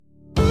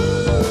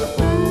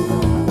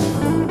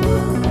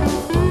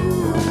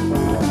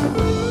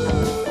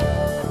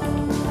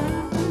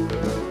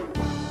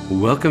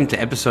Welcome to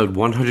episode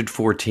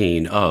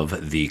 114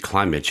 of The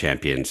Climate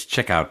Champions.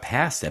 Check out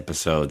past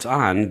episodes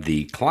on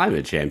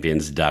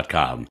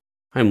theclimatechampions.com.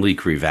 I'm Lee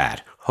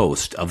Crevat,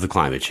 host of The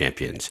Climate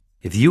Champions.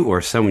 If you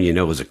or someone you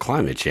know is a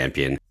climate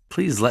champion,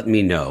 please let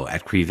me know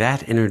at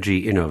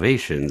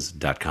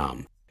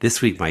crevatenergyinnovations.com.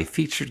 This week, my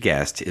featured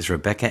guest is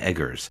Rebekah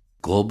Eggers,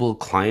 Global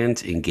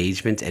Client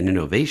Engagement and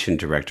Innovation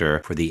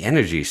Director for the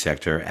energy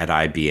sector at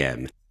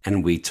IBM,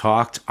 and we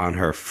talked on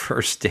her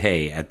first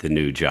day at the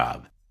new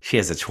job. She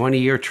has a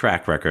 20-year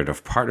track record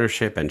of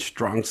partnership and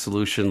strong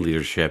solution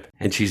leadership,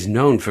 and she's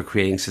known for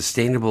creating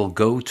sustainable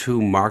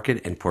go-to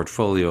market and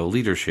portfolio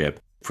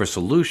leadership for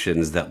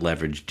solutions that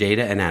leverage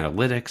data and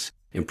analytics,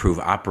 improve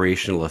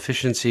operational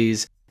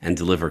efficiencies, and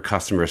deliver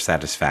customer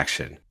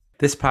satisfaction.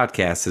 This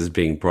podcast is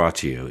being brought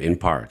to you, in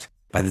part,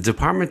 by the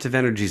Department of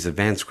Energy's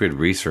Advanced Grid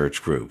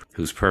Research Group,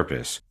 whose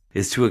purpose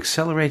is to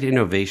accelerate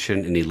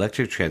innovation in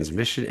electric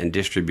transmission and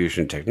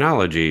distribution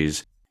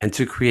technologies and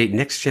to create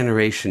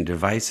next-generation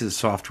devices,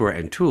 software,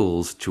 and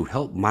tools to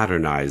help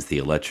modernize the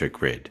electric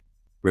grid.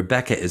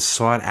 Rebekah is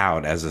sought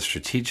out as a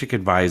strategic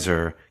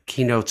advisor,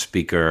 keynote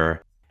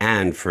speaker,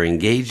 and for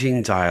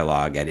engaging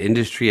dialogue at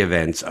industry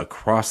events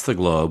across the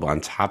globe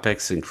on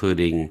topics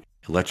including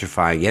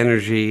electrifying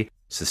energy,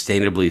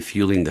 sustainably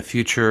fueling the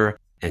future,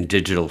 and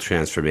digital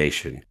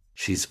transformation.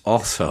 She's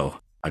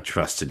also a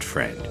trusted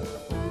friend.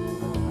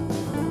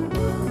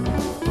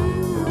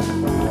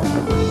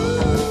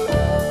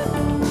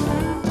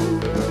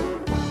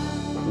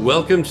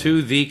 Welcome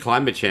to The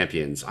Climate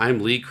Champions.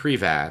 I'm Lee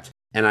Crevat,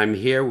 and I'm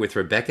here with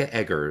Rebekah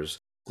Eggers,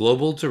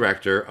 Global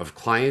Director of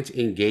Client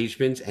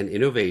Engagement and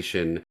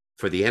Innovation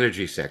for the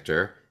energy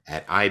sector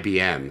at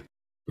IBM.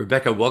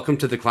 Rebekah, welcome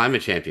to The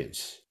Climate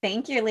Champions.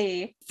 Thank you,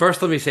 Lee.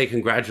 First, let me say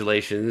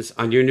congratulations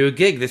on your new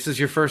gig. This is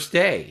your first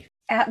day.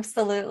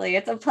 Absolutely.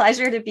 It's a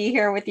pleasure to be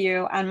here with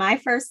you on my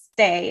first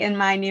day in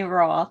my new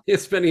role. You're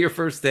spending your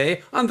first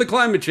day on The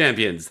Climate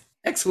Champions.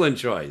 Excellent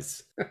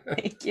choice.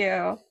 Thank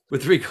you.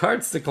 With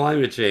regards to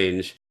climate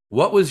change,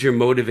 what was your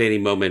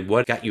motivating moment?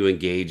 What got you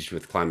engaged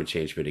with climate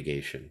change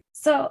mitigation?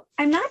 So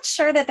I'm not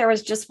sure that there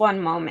was just one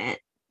moment.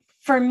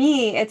 For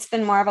me, it's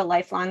been more of a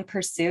lifelong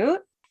pursuit,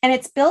 and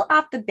it's built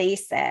off the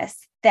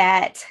basis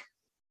that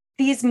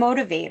these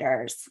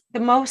motivators, the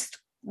most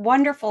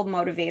wonderful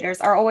motivators,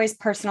 are always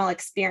personal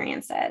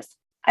experiences.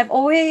 I've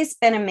always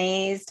been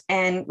amazed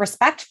and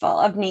respectful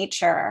of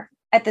nature.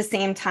 At the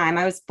same time,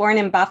 I was born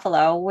in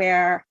Buffalo,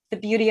 where the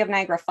beauty of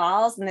Niagara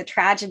Falls and the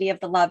tragedy of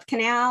the Love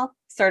Canal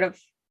sort of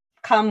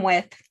come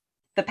with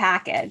the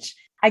package.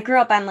 I grew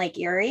up on Lake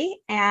Erie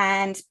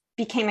and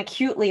became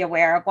acutely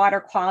aware of water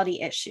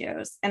quality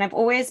issues. And I've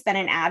always been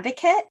an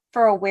advocate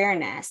for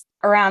awareness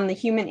around the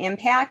human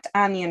impact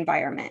on the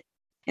environment.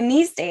 And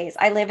these days,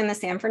 I live in the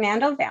San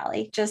Fernando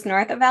Valley, just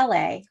north of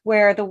LA,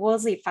 where the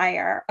Woolsey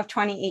fire of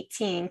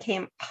 2018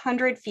 came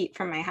 100 feet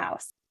from my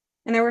house.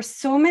 And there were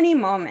so many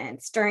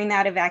moments during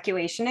that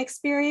evacuation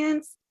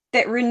experience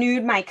that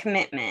renewed my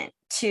commitment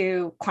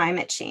to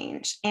climate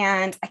change.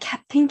 And I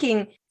kept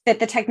thinking that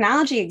the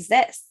technology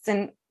exists,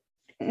 and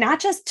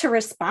not just to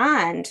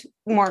respond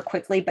more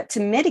quickly, but to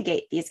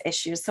mitigate these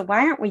issues. So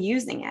why aren't we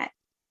using it?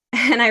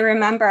 And I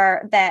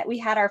remember that we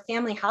had our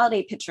family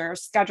holiday picture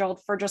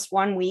scheduled for just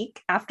 1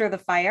 week after the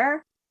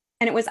fire,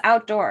 and it was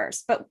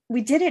outdoors, but we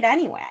did it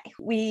anyway.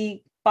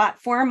 We bought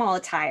formal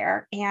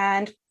attire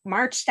and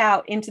marched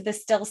out into the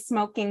still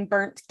smoking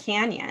burnt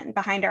canyon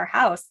behind our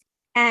house,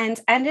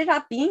 and ended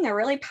up being a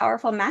really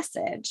powerful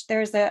message.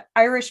 There's an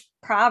Irish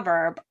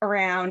proverb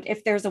around,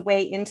 if there's a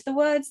way into the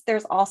woods,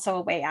 there's also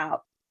a way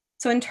out.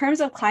 So in terms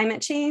of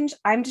climate change,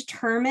 I'm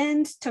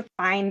determined to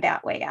find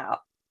that way out.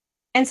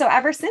 And so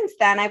ever since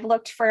then, I've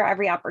looked for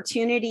every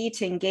opportunity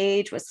to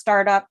engage with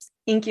startups,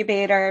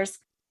 incubators,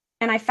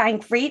 and I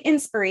find great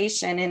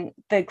inspiration in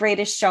the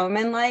greatest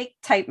showman-like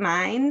type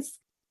minds.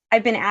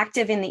 I've been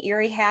active in the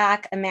Erie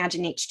Hack,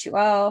 Imagine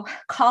H2O,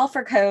 Call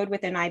for Code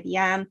within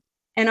IBM,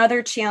 and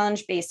other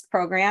challenge-based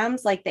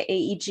programs like the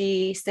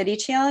AEG City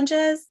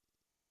Challenges.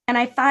 And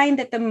I find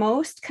that the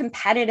most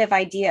competitive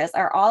ideas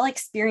are all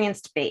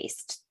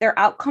experience-based, they're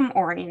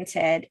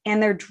outcome-oriented,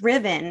 and they're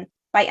driven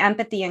by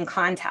empathy and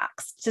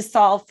context to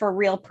solve for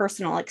real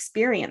personal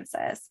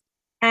experiences.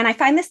 And I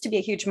find this to be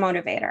a huge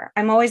motivator.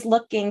 I'm always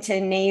looking to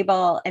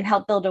enable and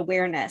help build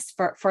awareness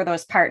for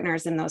those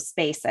partners in those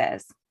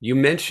spaces. You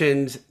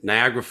mentioned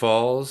Niagara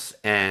Falls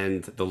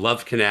and the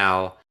Love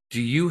Canal.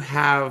 Do you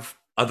have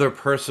other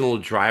personal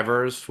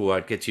drivers for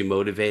what gets you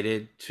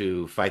motivated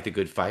to fight the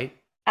good fight?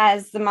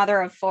 As the mother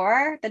of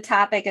four, the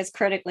topic is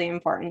critically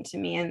important to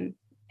me, and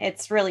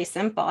it's really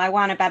simple. I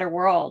want a better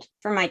world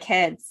for my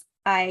kids.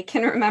 I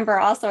can remember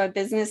also a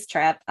business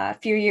trip a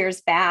few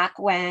years back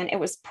when it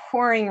was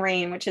pouring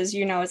rain, which, as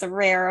you know, is a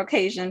rare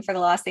occasion for the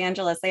Los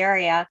Angeles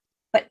area.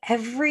 But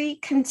every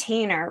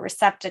container,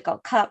 receptacle,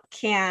 cup,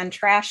 can,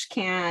 trash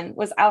can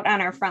was out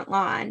on our front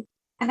lawn.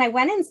 And I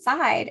went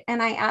inside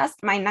and I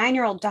asked my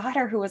 9-year-old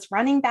daughter, who was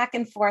running back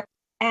and forth,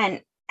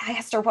 and I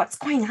asked her, what's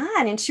going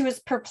on? And she was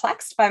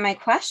perplexed by my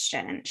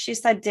question. She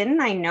said, didn't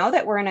I know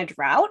that we're in a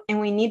drought and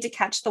we need to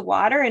catch the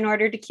water in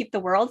order to keep the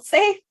world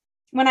safe?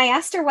 When I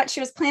asked her what she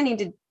was planning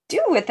to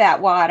do with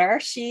that water,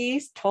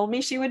 she told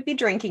me she would be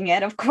drinking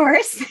it, of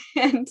course.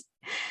 And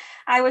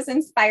I was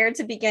inspired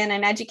to begin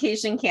an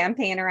education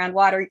campaign around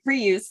water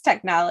reuse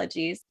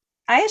technologies.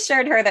 I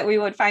assured her that we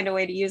would find a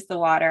way to use the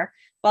water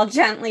while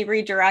gently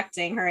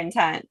redirecting her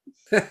intent.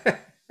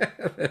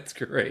 That's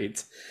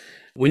great.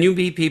 When you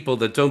meet people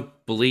that don't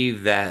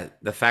believe that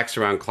the facts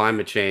around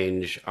climate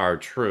change are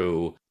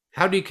true,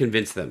 how do you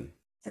convince them?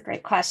 It's a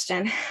great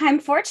question. I'm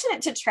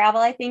fortunate to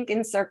travel, I think,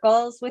 in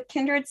circles with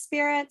kindred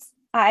spirits.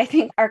 I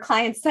think our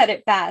client said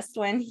it best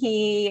when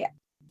he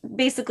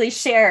basically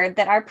shared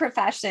that our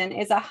profession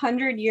is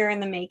 100-year in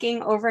the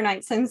making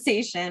overnight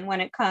sensation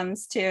when it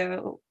comes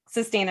to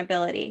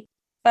sustainability.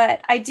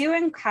 But I do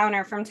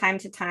encounter from time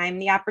to time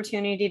the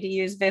opportunity to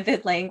use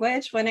vivid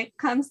language when it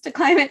comes to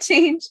climate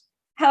change.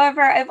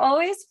 However, I've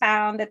always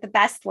found that the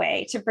best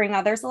way to bring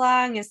others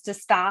along is to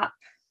stop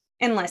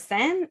and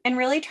listen and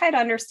really try to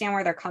understand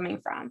where they're coming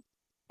from.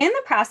 In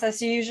the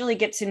process, you usually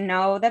get to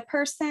know the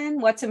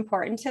person, what's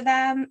important to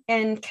them,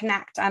 and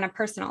connect on a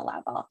personal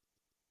level.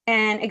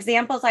 And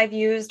examples I've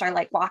used are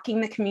like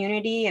walking the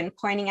community and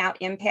pointing out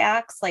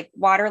impacts like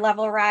water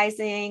level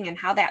rising and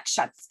how that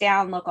shuts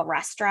down local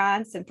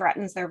restaurants and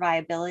threatens their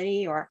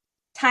viability, or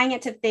tying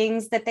it to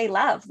things that they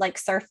love, like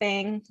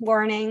surfing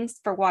warnings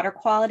for water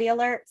quality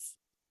alerts,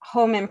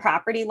 home and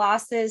property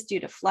losses due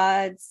to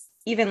floods,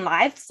 even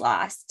lives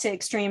lost to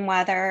extreme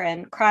weather,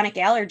 and chronic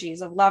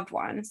allergies of loved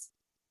ones.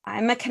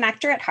 I'm a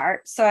connector at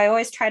heart, so I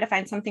always try to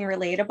find something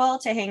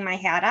relatable to hang my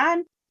hat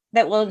on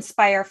that will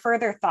inspire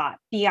further thought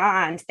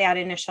beyond that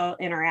initial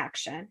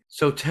interaction.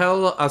 So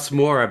tell us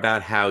more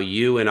about how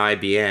you and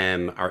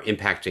IBM are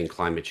impacting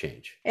climate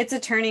change. It's a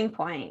turning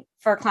point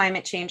for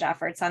climate change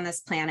efforts on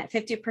this planet.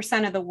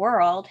 50% of the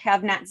world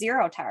have net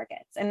zero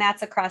targets, and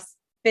that's across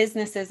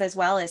businesses as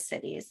well as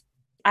cities.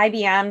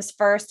 IBM's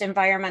first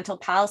environmental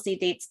policy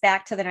dates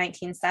back to the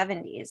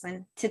 1970s.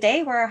 And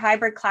today we're a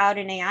hybrid cloud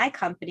and AI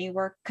company.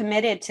 We're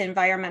committed to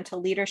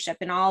environmental leadership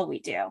in all we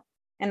do.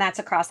 And that's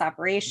across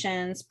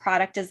operations,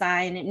 product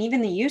design, and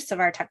even the use of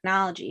our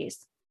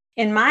technologies.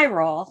 In my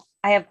role,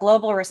 I have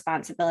global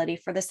responsibility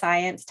for the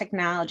science,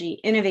 technology,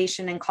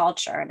 innovation, and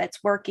culture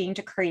that's working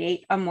to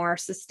create a more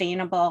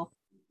sustainable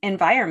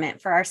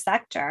environment for our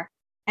sector.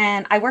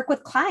 And I work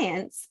with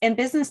clients and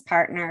business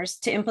partners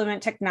to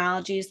implement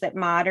technologies that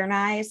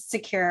modernize,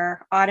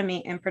 secure,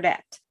 automate, and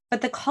predict. But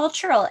the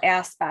cultural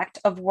aspect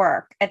of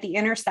work at the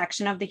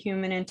intersection of the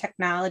human and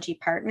technology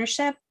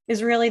partnership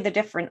is really the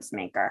difference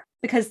maker,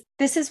 because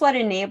this is what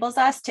enables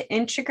us to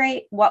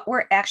integrate what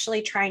we're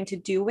actually trying to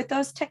do with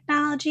those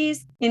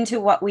technologies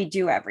into what we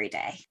do every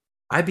day.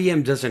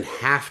 IBM doesn't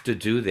have to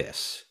do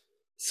this.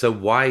 So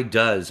why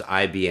does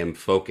IBM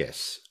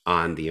focus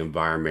on the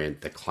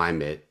environment, the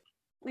climate?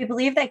 We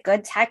believe that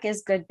good tech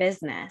is good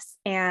business,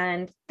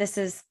 and this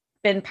has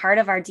been part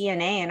of our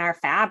DNA and our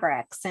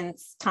fabric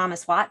since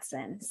Thomas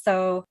Watson.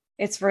 So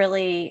it's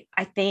really,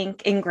 I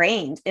think,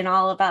 ingrained in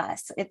all of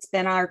us. It's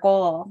been our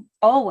goal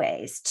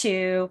always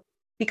to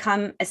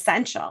become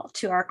essential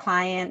to our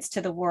clients,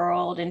 to the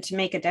world, and to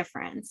make a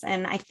difference.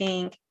 And I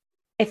think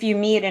if you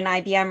meet an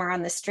IBMer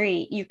on the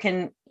street, you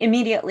can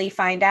immediately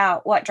find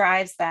out what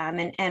drives them.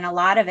 And a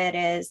lot of it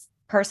is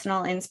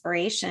personal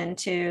inspiration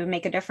to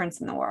make a difference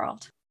in the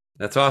world.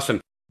 That's awesome.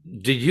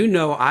 Did you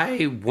know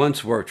I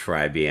once worked for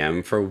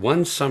IBM for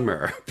one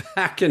summer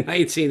back in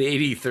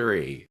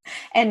 1983?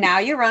 And now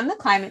you run the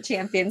Climate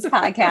Champions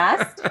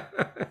podcast.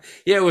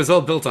 Yeah, it was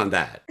all built on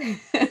that.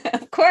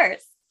 Of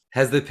course.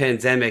 Has the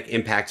pandemic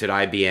impacted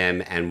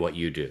IBM and what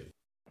you do?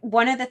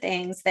 One of the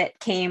things that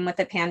came with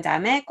the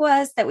pandemic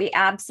was that we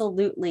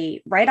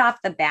absolutely, right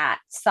off the bat,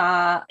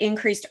 saw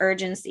increased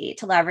urgency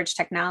to leverage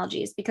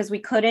technologies because we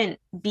couldn't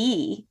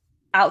be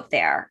out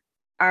there.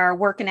 Our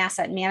work and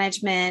asset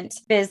management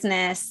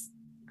business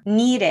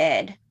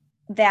needed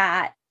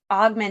that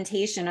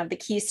augmentation of the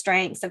key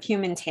strengths of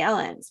human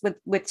talents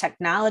with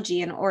technology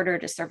in order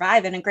to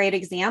survive. And a great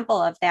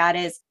example of that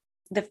is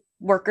the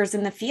workers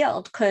in the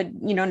field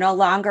could, no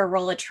longer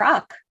roll a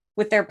truck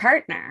with their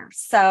partner.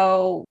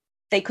 So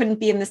they couldn't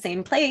be in the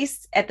same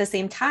place at the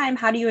same time.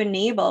 How do you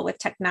enable with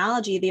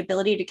technology the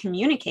ability to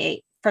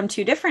communicate from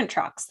two different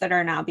trucks that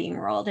are now being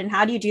rolled? And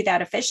how do you do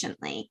that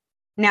efficiently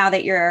now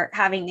that you're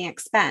having the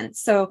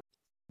expense? So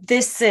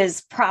this has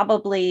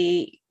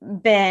probably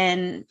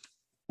been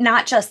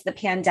not just the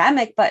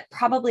pandemic, but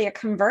probably a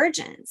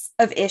convergence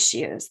of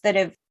issues that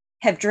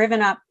have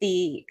driven up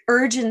the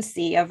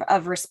urgency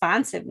of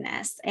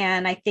responsiveness.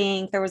 And I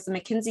think there was a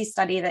McKinsey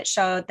study that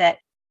showed that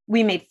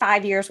we made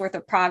 5 years worth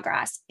of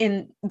progress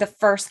in the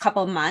first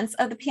couple months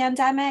of the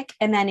pandemic.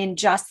 And then in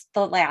just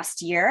the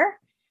last year,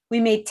 we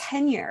made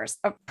 10 years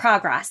of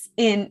progress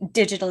in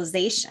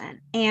digitalization.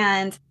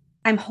 And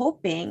I'm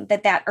hoping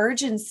that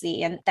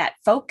urgency and that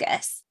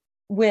focus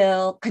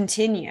will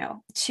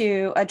continue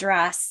to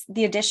address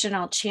the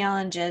additional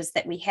challenges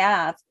that we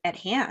have at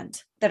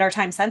hand that are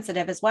time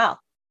sensitive as well.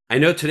 I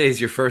know today's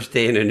your first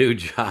day in a new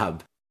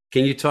job.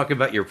 Can you talk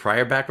about your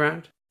prior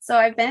background? So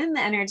I've been in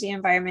the energy,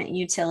 environment, and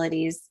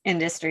utilities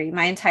industry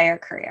my entire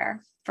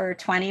career. for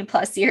 20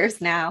 plus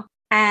years now.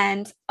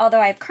 And although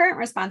I have current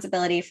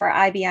responsibility for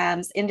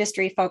IBM's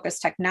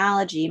industry-focused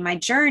technology, my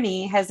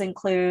journey has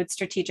included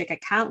strategic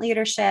account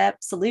leadership,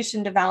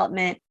 solution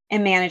development,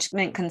 and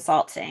management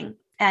consulting.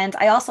 And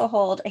I also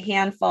hold a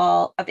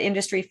handful of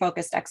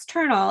industry-focused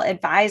external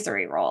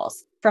advisory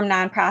roles, from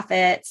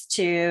nonprofits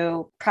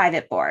to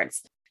private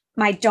boards.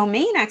 My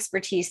domain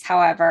expertise,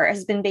 however,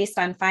 has been based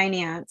on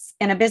finance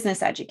and a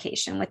business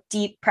education with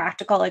deep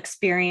practical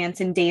experience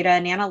in data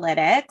and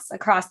analytics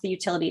across the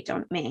utility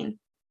domain.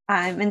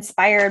 I'm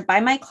inspired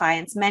by my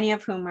clients, many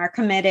of whom are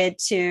committed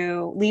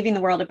to leaving the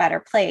world a better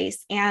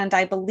place. And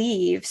I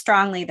believe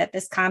strongly that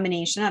this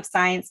combination of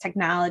science,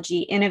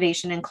 technology,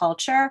 innovation, and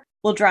culture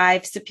will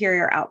drive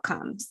superior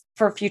outcomes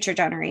for future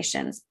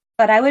generations.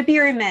 But I would be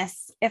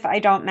remiss if I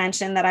don't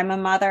mention that I'm a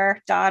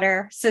mother,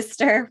 daughter,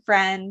 sister,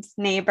 friend,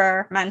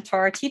 neighbor,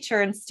 mentor,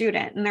 teacher, and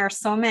student. And there are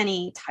so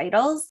many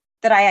titles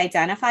that I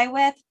identify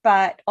with,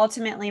 but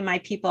ultimately my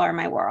people are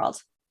my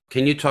world.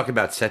 Can you talk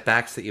about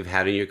setbacks that you've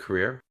had in your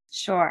career?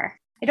 Sure.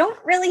 I don't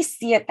really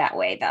see it that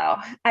way, though.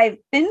 I've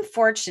been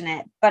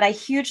fortunate, but I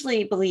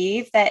hugely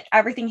believe that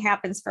everything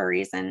happens for a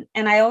reason.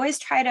 And I always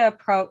try to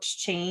approach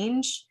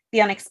change,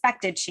 the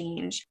unexpected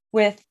change,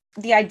 with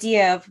the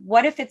idea of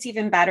what if it's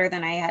even better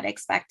than I had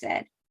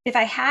expected? If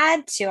I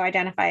had to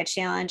identify a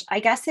challenge, I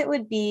guess it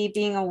would be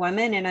being a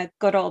woman in a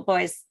good old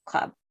boys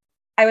club.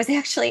 I was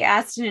actually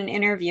asked in an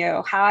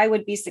interview how I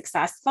would be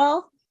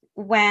successful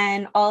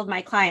when all of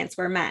my clients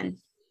were men.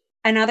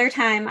 Another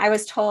time, I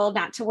was told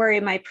not to worry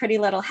my pretty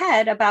little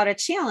head about a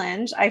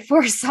challenge I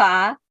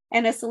foresaw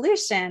and a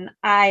solution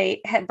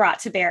I had brought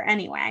to bear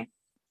anyway.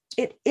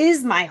 It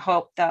is my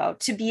hope, though,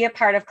 to be a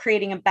part of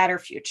creating a better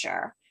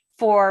future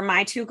for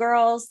my two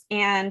girls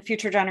and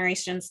future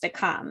generations to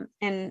come.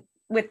 And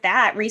with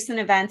that, recent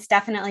events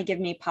definitely give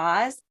me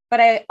pause, but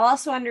I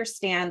also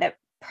understand that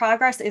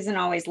progress isn't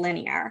always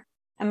linear.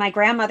 And my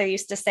grandmother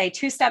used to say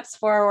 2 steps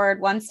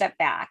forward, 1 step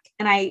back.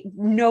 And I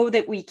know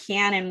that we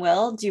can and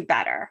will do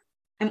better.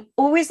 I'm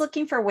always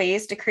looking for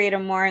ways to create a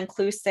more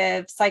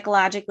inclusive,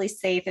 psychologically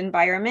safe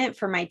environment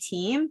for my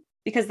team,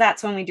 because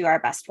that's when we do our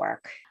best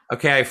work.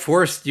 Okay, I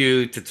forced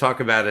you to talk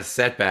about a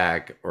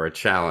setback or a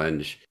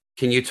challenge.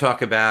 Can you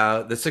talk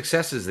about the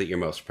successes that you're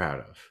most proud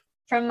of?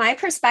 From my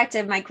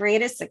perspective, my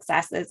greatest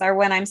successes are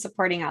when I'm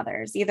supporting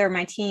others, either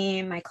my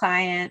team, my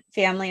client,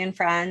 family, and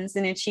friends,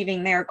 in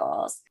achieving their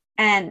goals.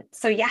 And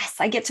so, yes,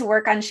 I get to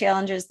work on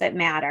challenges that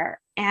matter.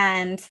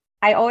 And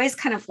I always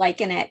kind of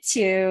liken it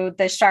to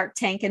the Shark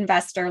Tank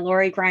investor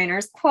Lori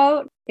Greiner's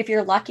quote: if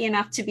you're lucky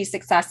enough to be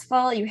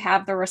successful, you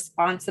have the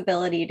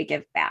responsibility to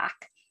give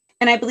back.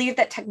 And I believe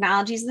that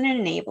technology is an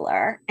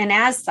enabler. And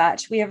as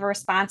such, we have a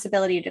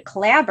responsibility to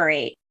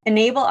collaborate,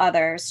 enable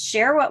others,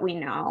 share what we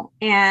know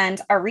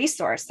and our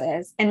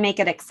resources, and make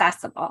it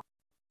accessible.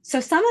 So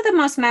some of the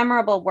most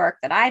memorable work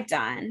that I've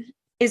done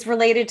is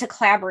related to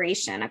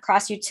collaboration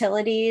across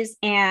utilities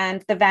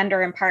and the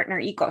vendor and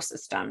partner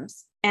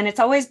ecosystems. And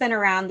it's always been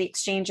around the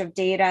exchange of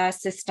data,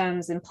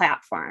 systems, and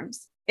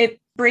platforms.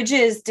 It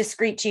bridges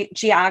discrete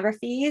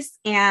geographies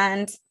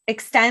and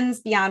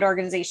extends beyond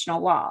organizational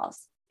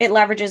walls. It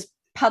leverages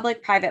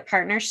public-private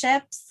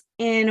partnerships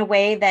in a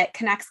way that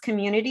connects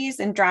communities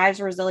and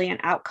drives resilient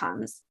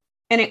outcomes.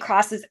 And it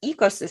crosses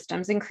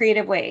ecosystems in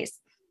creative ways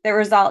that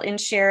result in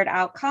shared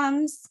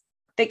outcomes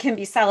that can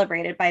be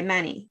celebrated by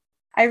many.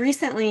 I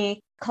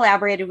recently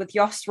collaborated with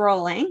Jos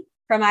Rolling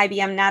from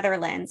IBM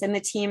Netherlands and the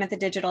team at the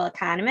Digital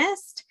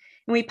Economist.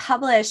 And we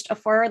published a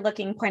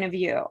forward-looking point of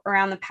view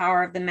around the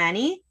power of the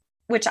many,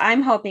 which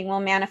I'm hoping will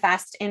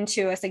manifest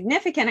into a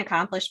significant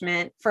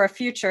accomplishment for a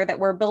future that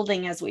we're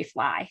building as we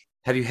fly.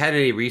 Have you had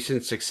any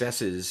recent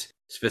successes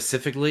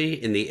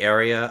specifically in the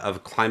area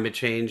of climate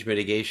change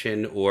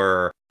mitigation,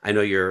 or I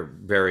know you're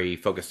very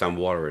focused on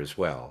water as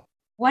well?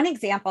 One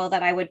example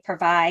that I would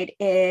provide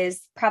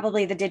is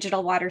probably the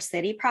Digital Water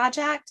City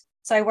project.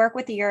 So I work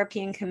with the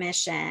European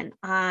Commission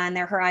on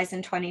their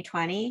Horizon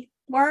 2020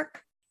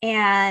 work,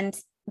 and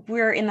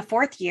we're in the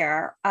 4th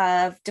year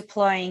of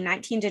deploying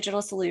 19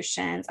 digital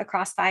solutions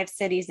across 5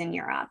 cities in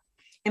Europe.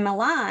 And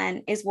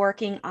Milan is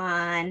working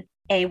on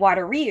a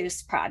water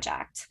reuse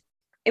project.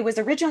 It was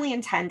originally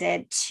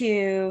intended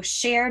to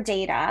share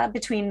data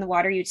between the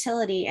water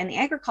utility and the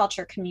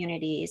agriculture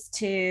communities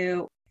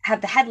to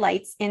have the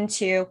headlights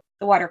into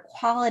the water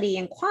quality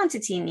and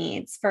quantity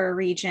needs for a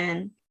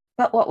region.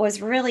 But what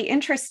was really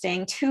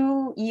interesting,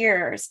 2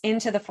 years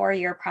into the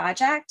 4-year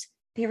project,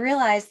 they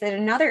realized that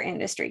another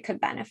industry could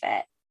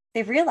benefit.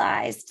 They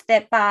realized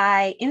that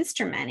by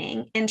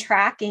instrumenting and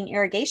tracking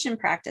irrigation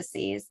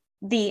practices,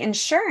 the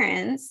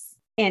insurance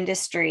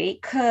industry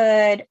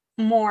could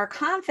more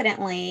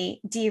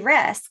confidently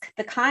de-risk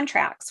the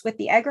contracts with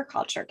the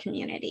agriculture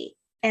community.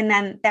 And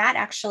then that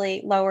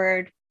actually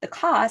lowered the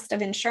cost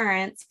of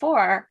insurance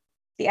for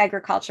the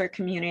agriculture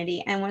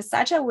community, and was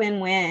such a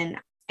win-win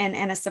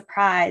and a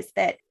surprise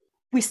that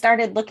we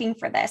started looking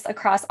for this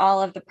across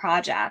all of the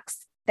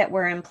projects that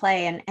were in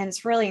play. And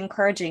it's really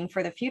encouraging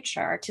for the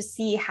future to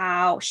see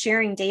how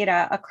sharing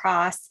data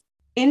across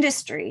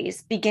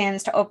industries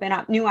begins to open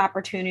up new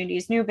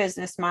opportunities, new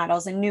business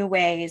models, and new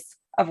ways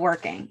of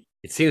working.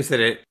 It seems that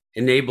it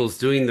enables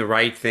doing the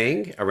right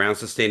thing around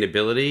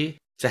sustainability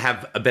to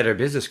have a better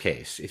business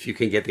case if you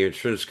can get the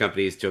insurance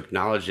companies to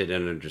acknowledge it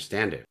and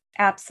understand it.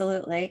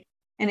 Absolutely.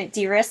 And it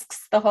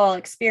de-risks the whole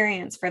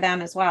experience for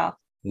them as well.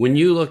 When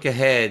you look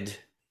ahead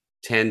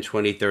 10,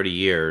 20, 30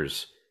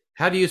 years,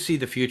 how do you see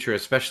the future,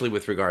 especially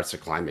with regards to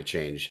climate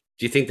change?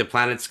 Do you think the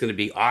planet's going to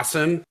be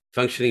awesome,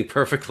 functioning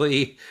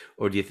perfectly,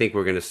 or do you think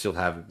we're going to still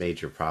have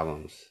major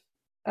problems?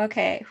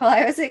 Okay, well,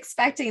 I was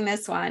expecting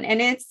this one,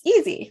 and it's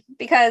easy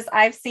because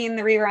I've seen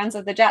the reruns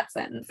of the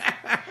Jetsons.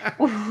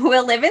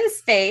 We'll live in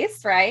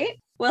space, right?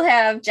 We'll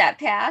have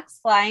jetpacks,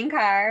 flying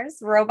cars,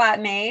 robot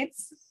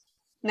maids.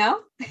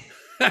 No?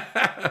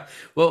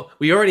 Well,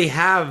 we already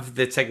have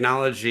the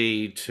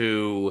technology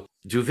to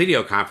do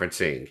video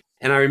conferencing.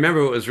 And I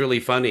remember what was really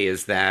funny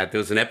is that there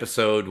was an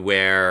episode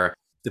where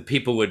the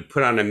people would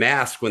put on a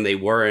mask when they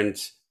weren't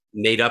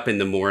made up in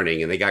the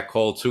morning and they got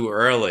called too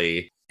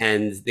early.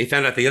 And they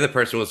found out the other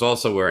person was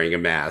also wearing a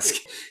mask.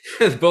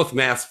 Both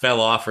masks fell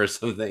off or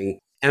something.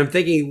 And I'm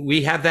thinking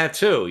we have that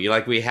too.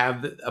 We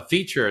have a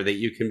feature that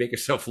you can make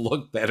yourself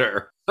look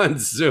better on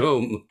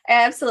Zoom.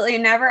 Absolutely.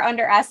 Never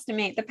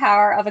underestimate the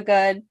power of a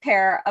good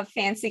pair of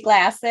fancy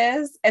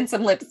glasses and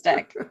some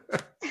lipstick.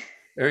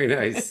 Very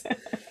nice.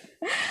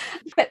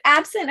 But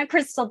absent a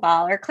crystal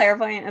ball or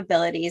clairvoyant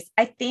abilities,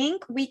 I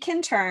think we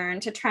can turn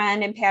to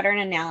trend and pattern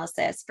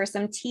analysis for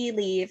some tea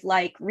leaf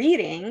like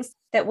readings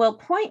that will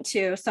point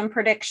to some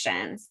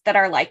predictions that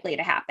are likely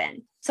to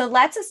happen. So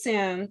let's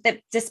assume that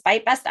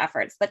despite best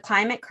efforts, the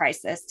climate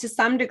crisis to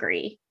some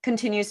degree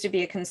continues to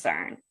be a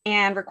concern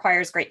and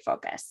requires great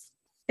focus.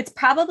 It's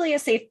probably a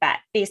safe bet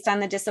based on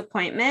the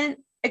disappointment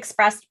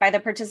expressed by the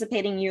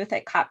participating youth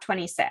at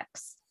COP26.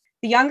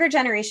 The younger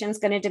generation is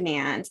going to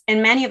demand,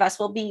 and many of us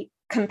will be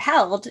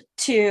compelled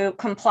to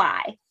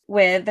comply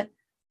with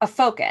a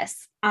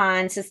focus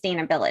on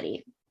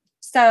sustainability.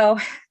 So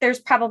there's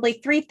probably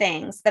three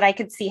things that I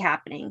could see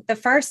happening. The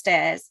first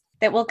is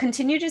that we'll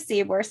continue to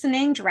see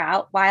worsening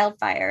drought,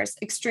 wildfires,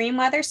 extreme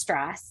weather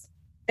stress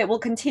that will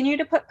continue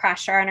to put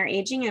pressure on our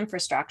aging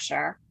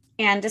infrastructure.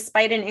 And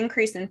despite an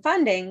increase in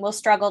funding, we'll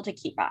struggle to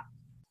keep up.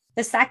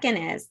 The second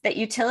is that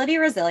utility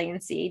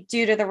resiliency,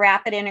 due to the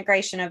rapid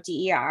integration of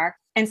DER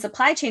and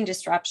supply chain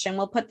disruption,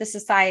 will put the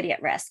society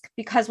at risk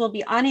because we'll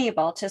be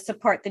unable to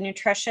support the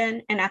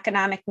nutrition and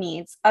economic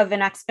needs of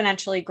an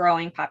exponentially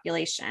growing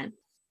population.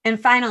 And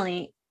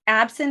finally,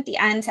 absent the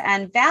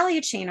end-to-end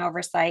value chain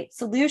oversight,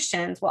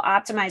 solutions will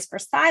optimize for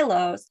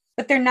silos,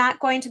 but they're not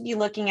going to be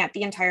looking at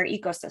the entire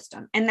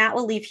ecosystem, and that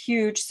will leave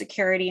huge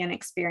security and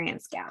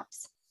experience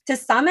gaps. To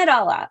sum it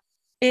all up,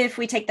 if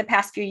we take the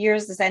past few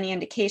years as any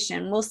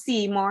indication, we'll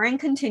see more and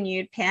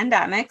continued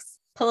pandemics,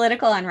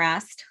 political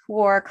unrest,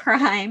 war,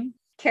 crime,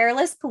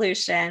 careless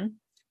pollution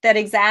that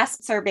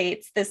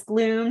exacerbates this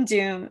gloom,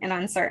 doom, and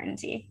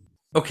uncertainty.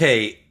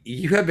 Okay,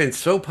 you have been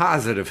so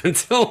positive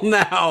until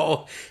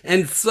now,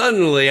 and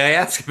suddenly I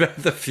ask about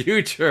the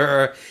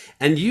future,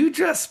 and you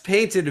just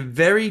painted a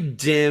very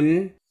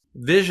dim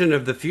vision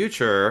of the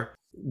future.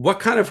 What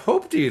kind of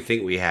hope do you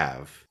think we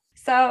have?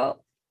 So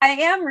I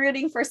am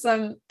rooting for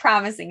some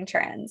promising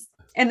trends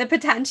and the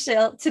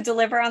potential to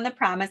deliver on the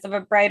promise of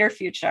a brighter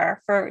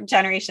future for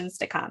generations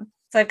to come.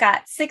 So I've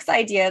got 6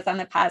 ideas on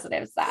the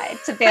positive side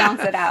to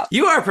balance it out.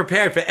 You are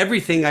prepared for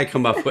everything I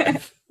come up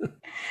with.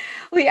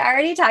 We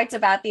already talked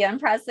about the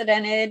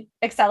unprecedented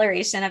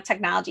acceleration of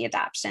technology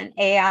adoption,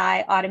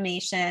 AI,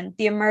 automation,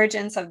 the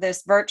emergence of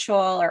this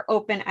virtual or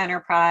open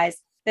enterprise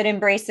that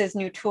embraces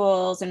new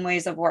tools and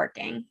ways of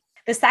working.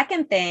 The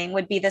second thing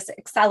would be this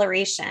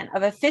acceleration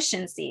of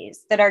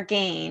efficiencies that are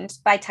gained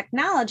by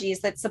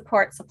technologies that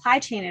support supply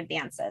chain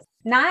advances,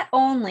 not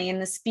only in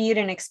the speed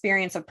and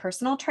experience of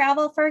personal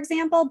travel, for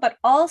example, but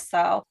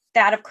also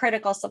that of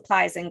critical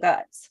supplies and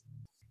goods.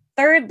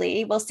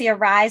 Thirdly, we'll see a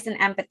rise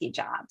in empathy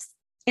jobs,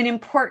 in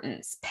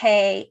importance,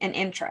 pay, and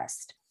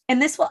interest.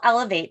 And this will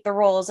elevate the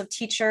roles of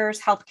teachers,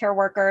 healthcare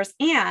workers,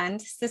 and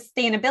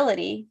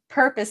sustainability,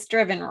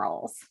 purpose-driven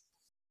roles.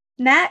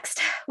 Next,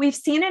 we've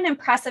seen an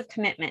impressive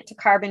commitment to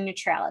carbon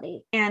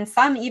neutrality, and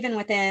some even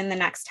within the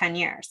next 10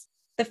 years.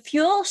 The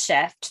fuel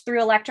shift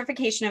through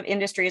electrification of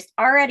industry is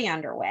already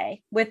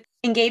underway, with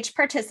engaged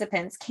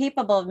participants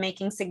capable of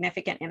making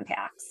significant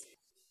impacts.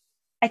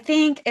 I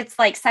think it's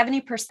like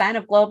 70%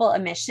 of global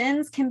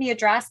emissions can be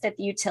addressed at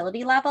the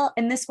utility level,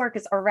 and this work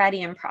is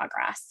already in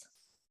progress.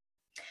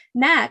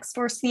 Next,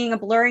 we're seeing a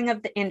blurring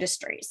of the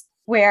industries,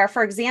 where,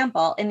 for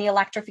example, in the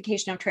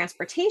electrification of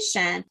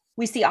transportation,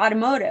 we see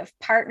automotive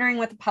partnering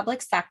with the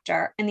public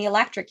sector and the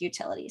electric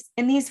utilities.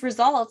 And these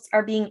results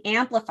are being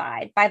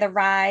amplified by the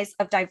rise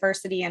of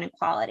diversity and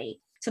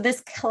equality. So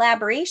this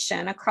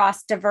collaboration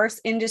across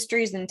diverse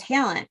industries and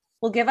talent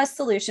will give us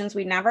solutions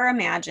we never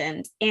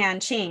imagined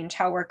and change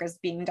how work is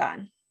being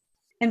done.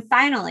 And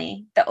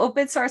finally, the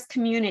open source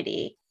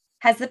community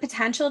has the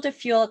potential to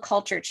fuel a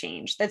culture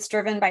change that's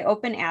driven by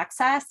open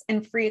access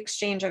and free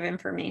exchange of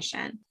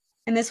information.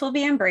 And this will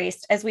be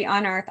embraced as we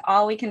unearth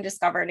all we can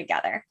discover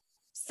together.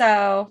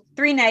 So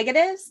 3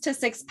 negatives to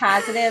 6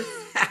 positives.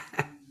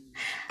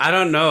 I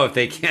don't know if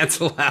they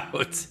cancel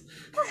out.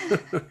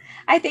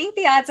 I think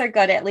the odds are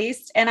good at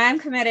least, and I'm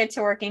committed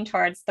to working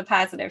towards the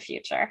positive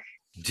future.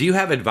 Do you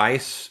have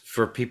advice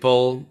for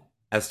people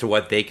as to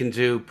what they can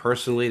do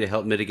personally to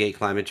help mitigate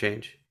climate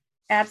change?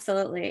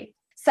 Absolutely.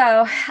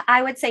 So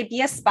I would say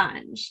be a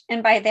sponge.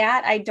 And by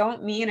that, I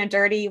don't mean a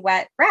dirty,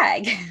 wet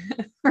rag.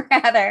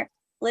 Rather,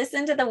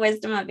 listen to the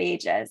wisdom of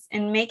ages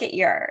and make it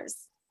yours.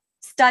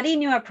 Study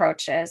new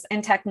approaches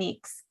and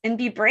techniques and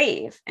be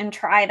brave and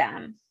try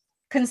them.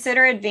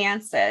 Consider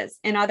advances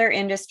in other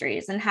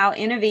industries and how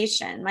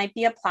innovation might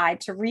be applied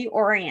to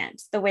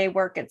reorient the way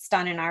work gets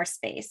done in our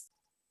space.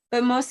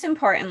 But most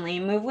importantly,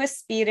 move with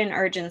speed and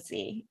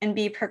urgency and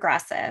be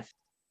progressive.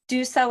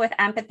 Do so with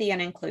empathy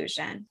and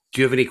inclusion.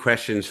 Do you have any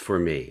questions for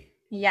me?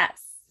 Yes,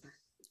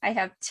 I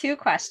have 2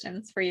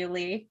 questions for you,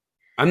 Lee.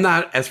 I'm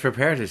not as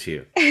prepared as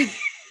you.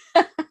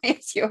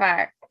 Yes, you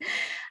are.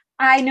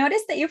 I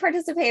noticed that you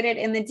participated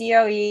in the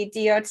DOE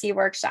DOT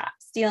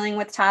workshops dealing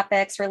with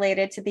topics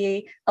related to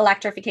the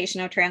electrification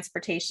of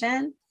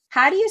transportation.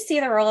 How do you see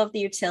the role of the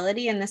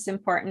utility in this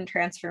important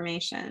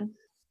transformation?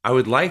 I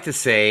would like to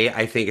say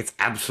I think it's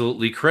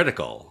absolutely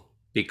critical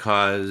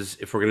because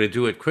if we're going to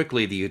do it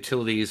quickly, the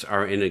utilities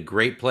are in a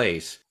great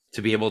place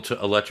to be able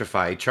to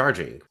electrify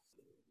charging.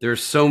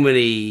 There's so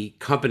many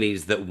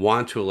companies that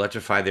want to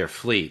electrify their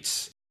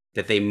fleets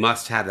that they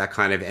must have that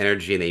kind of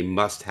energy and they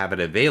must have it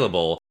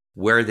available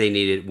where they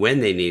need it,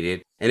 when they need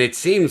it. And it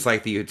seems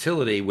like the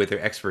utility, with their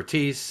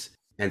expertise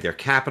and their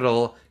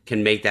capital,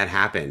 can make that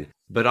happen.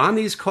 But on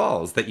these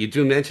calls that you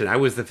do mention, I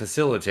was the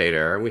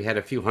facilitator, and we had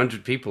a few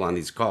hundred people on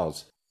these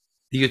calls.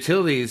 The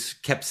utilities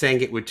kept saying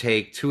it would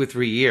take 2 or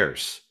 3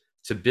 years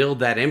to build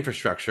that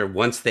infrastructure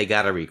once they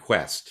got a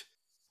request.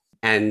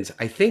 And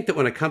I think that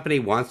when a company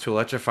wants to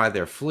electrify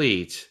their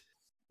fleet,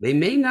 they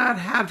may not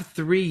have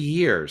 3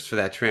 years for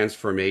that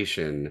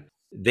transformation.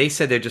 They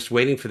said they're just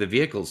waiting for the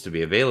vehicles to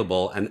be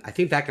available. And I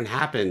think that can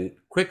happen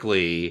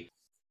quickly.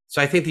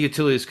 So I think the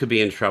utilities could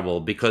be in trouble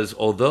because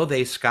although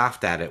they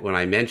scoffed at it when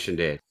I mentioned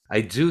it,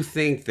 I do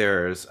think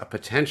there's a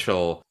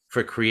potential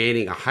for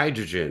creating a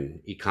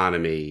hydrogen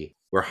economy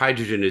where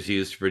hydrogen is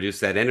used to produce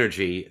that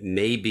energy,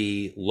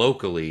 maybe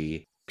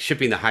locally,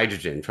 shipping the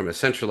hydrogen from a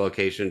central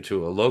location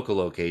to a local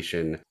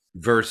location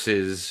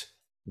versus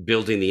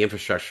building the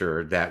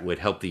infrastructure that would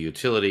help the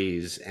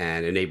utilities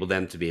and enable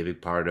them to be a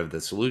big part of the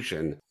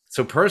solution.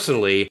 So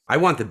personally, I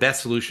want the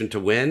best solution to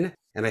win.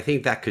 And I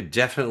think that could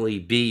definitely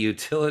be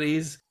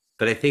utilities,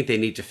 but I think they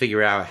need to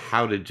figure out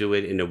how to do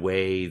it in a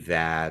way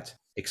that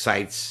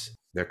excites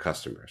their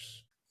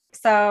customers.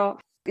 So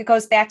it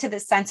goes back to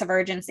this sense of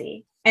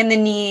urgency and the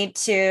need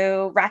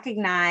to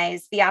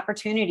recognize the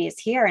opportunities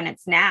here and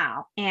it's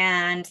now.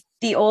 And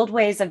the old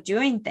ways of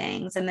doing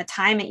things and the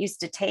time it used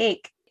to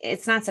take,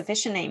 it's not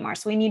sufficient anymore.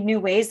 So we need new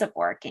ways of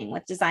working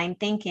with design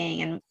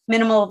thinking and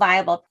minimal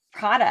viable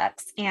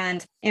products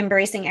and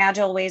embracing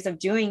agile ways of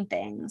doing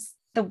things.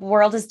 The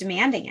world is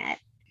demanding it.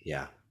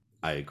 Yeah,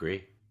 I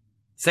agree.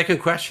 Second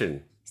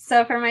question.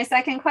 So for my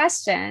second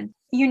question,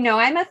 you know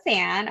I'm a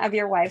fan of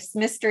your wife's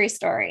mystery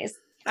stories.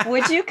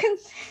 Would you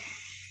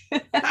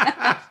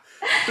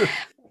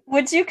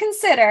would you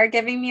consider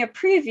giving me a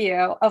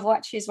preview of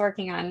what she's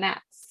working on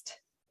next?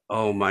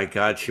 Oh my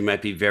God, she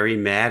might be very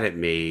mad at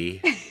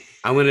me.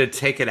 I'm going to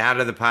take it out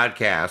of the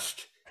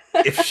podcast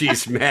if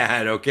she's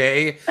mad,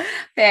 okay?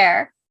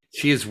 Fair.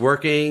 She is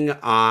working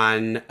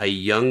on a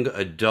young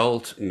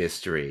adult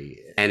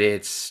mystery, and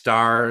it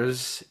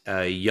stars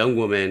a young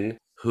woman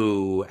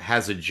who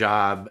has a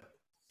job,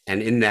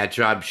 and in that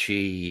job,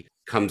 she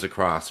comes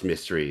across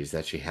mysteries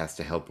that she has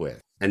to help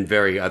with and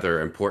very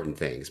other important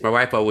things. My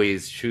wife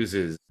always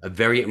chooses a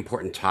very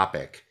important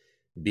topic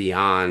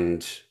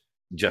beyond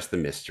just the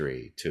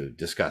mystery to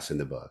discuss in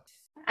the book.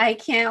 I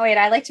can't wait.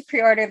 I like to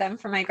pre-order them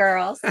for my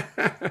girls.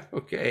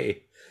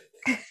 Okay.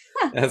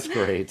 That's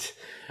great.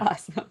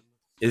 Awesome.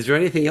 Is there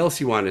anything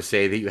else you want to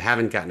say that you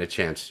haven't gotten a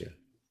chance to?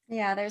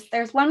 Yeah,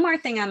 there's one more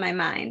thing on my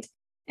mind.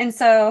 And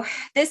so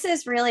this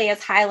is really as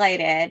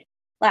highlighted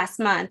last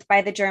month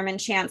by the German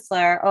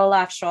Chancellor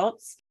Olaf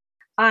Scholz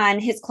on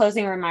his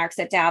closing remarks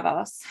at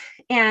Davos.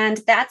 And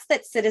that's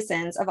that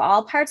citizens of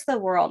all parts of the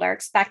world are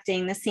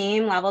expecting the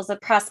same levels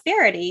of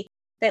prosperity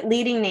that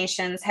leading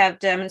nations have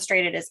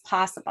demonstrated as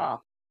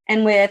possible.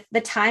 And with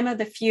the time of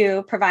the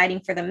few providing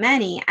for the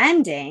many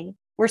ending,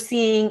 we're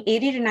seeing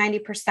 80 to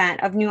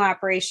 90% of new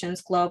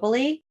operations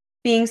globally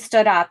being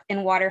stood up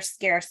in water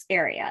scarce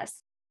areas.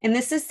 And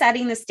this is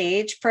setting the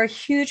stage for a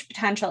huge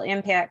potential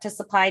impact to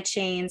supply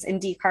chains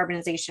and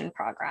decarbonization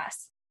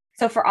progress.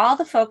 So for all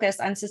the focus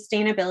on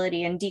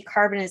sustainability and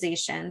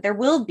decarbonization, there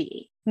will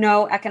be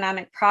no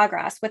economic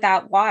progress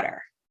without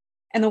water.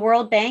 And the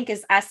World Bank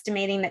is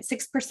estimating that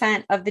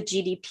 6% of the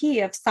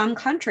GDP of some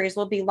countries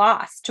will be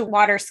lost to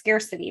water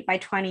scarcity by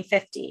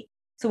 2050.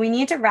 So we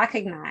need to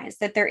recognize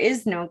that there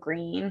is no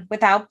green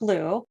without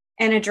blue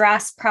and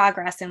address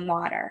progress in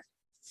water.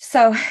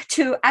 So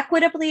to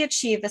equitably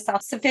achieve the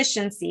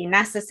self-sufficiency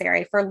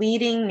necessary for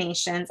leading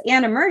nations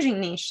and emerging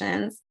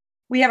nations,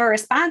 We have a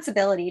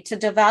responsibility to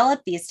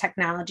develop these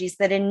technologies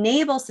that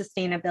enable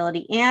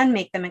sustainability and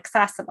make them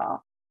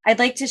accessible. I'd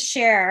like to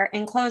share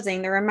in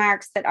closing the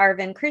remarks that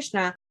Arvind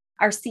Krishna,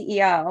 our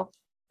CEO,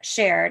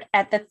 shared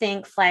at the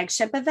Think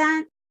flagship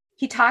event.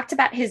 He talked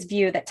about his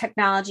view that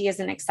technology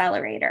is an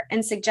accelerator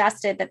and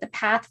suggested that the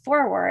path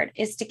forward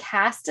is to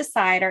cast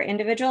aside our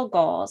individual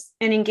goals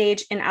and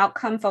engage in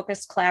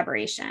outcome-focused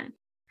collaboration.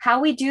 How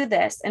we do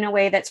this in a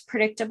way that's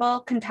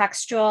predictable,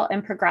 contextual,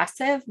 and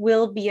progressive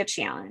will be a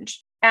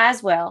challenge,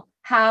 as will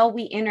how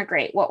we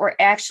integrate what we're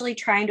actually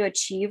trying to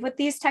achieve with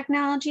these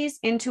technologies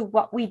into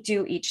what we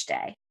do each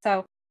day.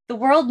 So the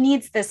world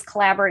needs this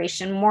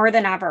collaboration more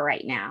than ever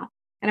right now.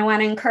 And I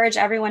want to encourage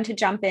everyone to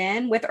jump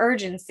in with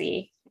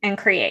urgency and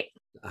create.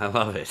 I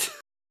love it.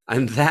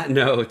 On that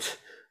note,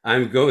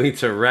 I'm going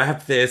to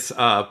wrap this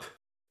up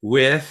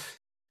with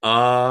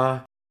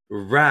a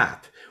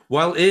rap.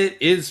 While it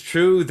is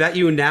true that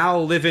you now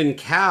live in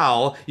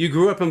Cal, you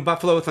grew up in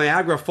Buffalo with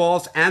Niagara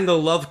Falls and the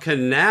Love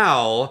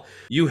Canal,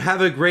 you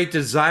have a great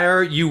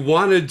desire, you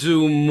want to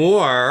do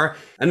more.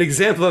 An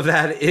example of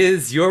that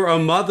is you're a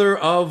mother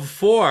of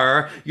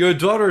 4. Your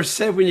daughter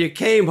said when you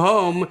came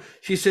home,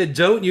 she said,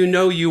 don't you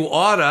know you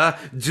oughta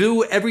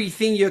do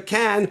everything you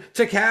can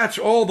to catch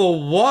all the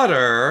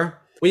water.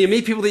 When you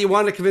meet people that you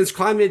want to convince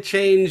climate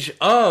change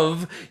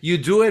of, you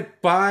do it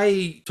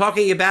by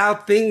talking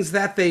about things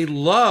that they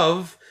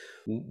love.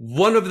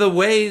 One of the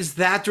ways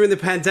that during the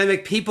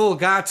pandemic people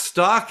got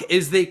stuck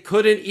is they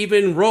couldn't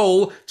even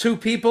roll 2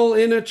 people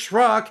in a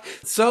truck.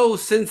 So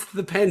since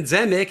the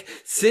pandemic,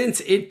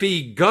 since it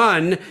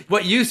begun,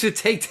 what used to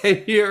take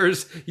 10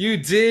 years, you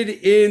did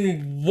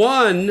in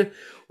 1.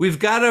 We've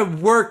got to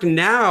work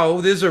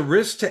now. There's a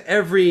risk to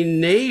every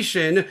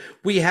nation.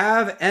 We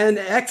have an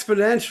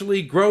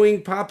exponentially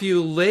growing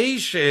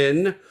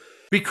population.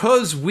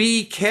 Because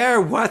we care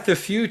what the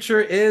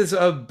future is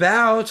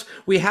about,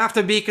 we have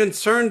to be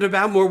concerned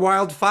about more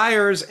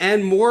wildfires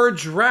and more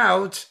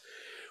drought.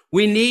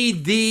 We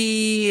need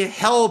the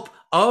help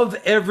of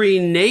every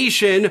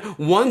nation.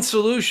 One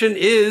solution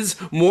is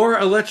more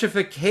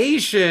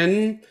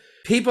electrification.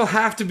 People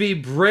have to be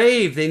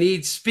brave. They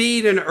need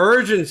speed and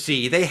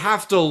urgency. They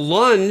have to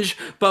lunge,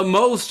 but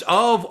most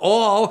of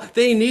all,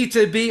 they need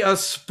to be a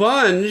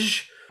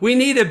sponge. We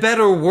need a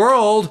better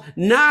world,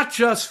 not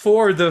just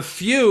for the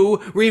few.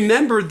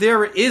 Remember,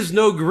 there is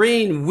no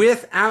green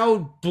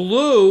without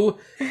blue.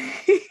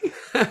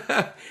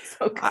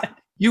 So good.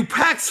 You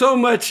packed so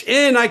much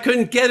in, I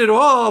couldn't get it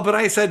all, but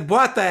I said,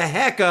 what the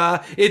heck?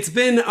 It's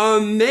been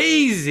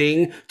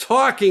amazing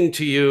talking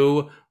to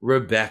you,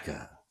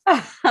 Rebekah.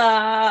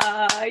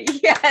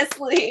 Yes,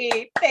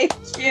 Lee. Thank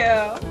you.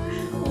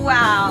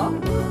 Wow.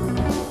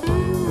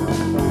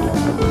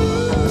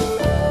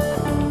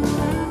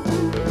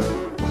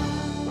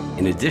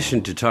 In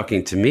addition to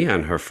talking to me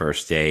on her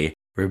first day,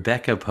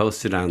 Rebekah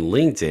posted on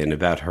LinkedIn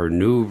about her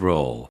new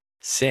role,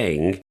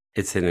 saying,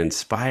 it's an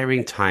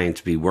inspiring time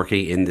to be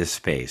working in this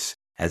space,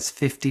 as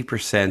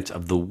 50%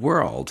 of the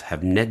world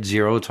have net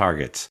zero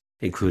targets,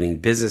 including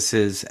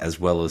businesses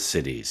as well as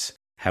cities.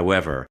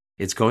 However,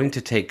 it's going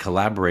to take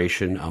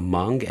collaboration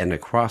among and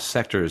across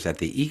sectors at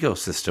the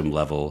ecosystem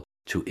level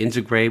to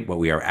integrate what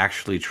we are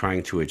actually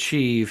trying to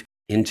achieve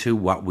into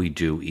what we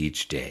do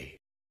each day.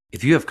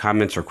 If you have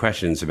comments or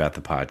questions about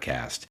the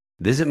podcast,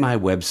 visit my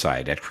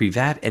website at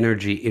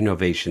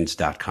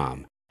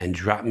crevatenergyinnovations.com and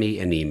drop me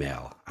an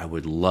email. I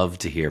would love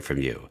to hear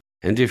from you.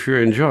 And if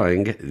you're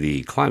enjoying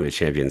the Climate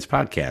Champions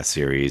podcast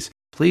series,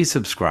 please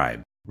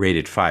subscribe, rate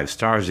it 5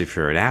 stars if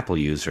you're an Apple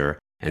user,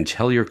 and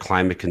tell your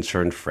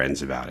climate-concerned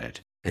friends about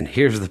it. And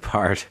here's the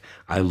part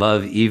I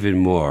love even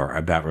more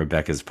about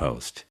Rebekah's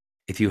post.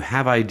 If you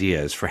have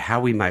ideas for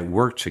how we might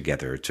work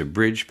together to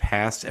bridge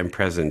past and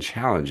present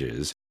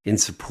challenges in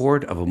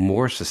support of a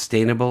more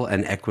sustainable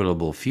and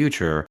equitable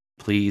future,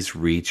 please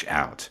reach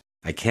out.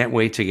 I can't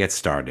wait to get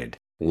started.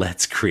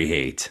 Let's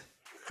create.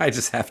 I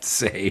just have to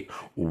say,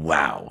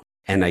 wow.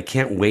 And I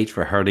can't wait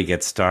for her to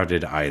get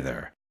started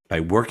either. By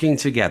working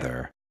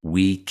together,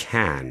 we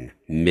can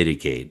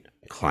mitigate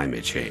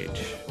climate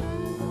change.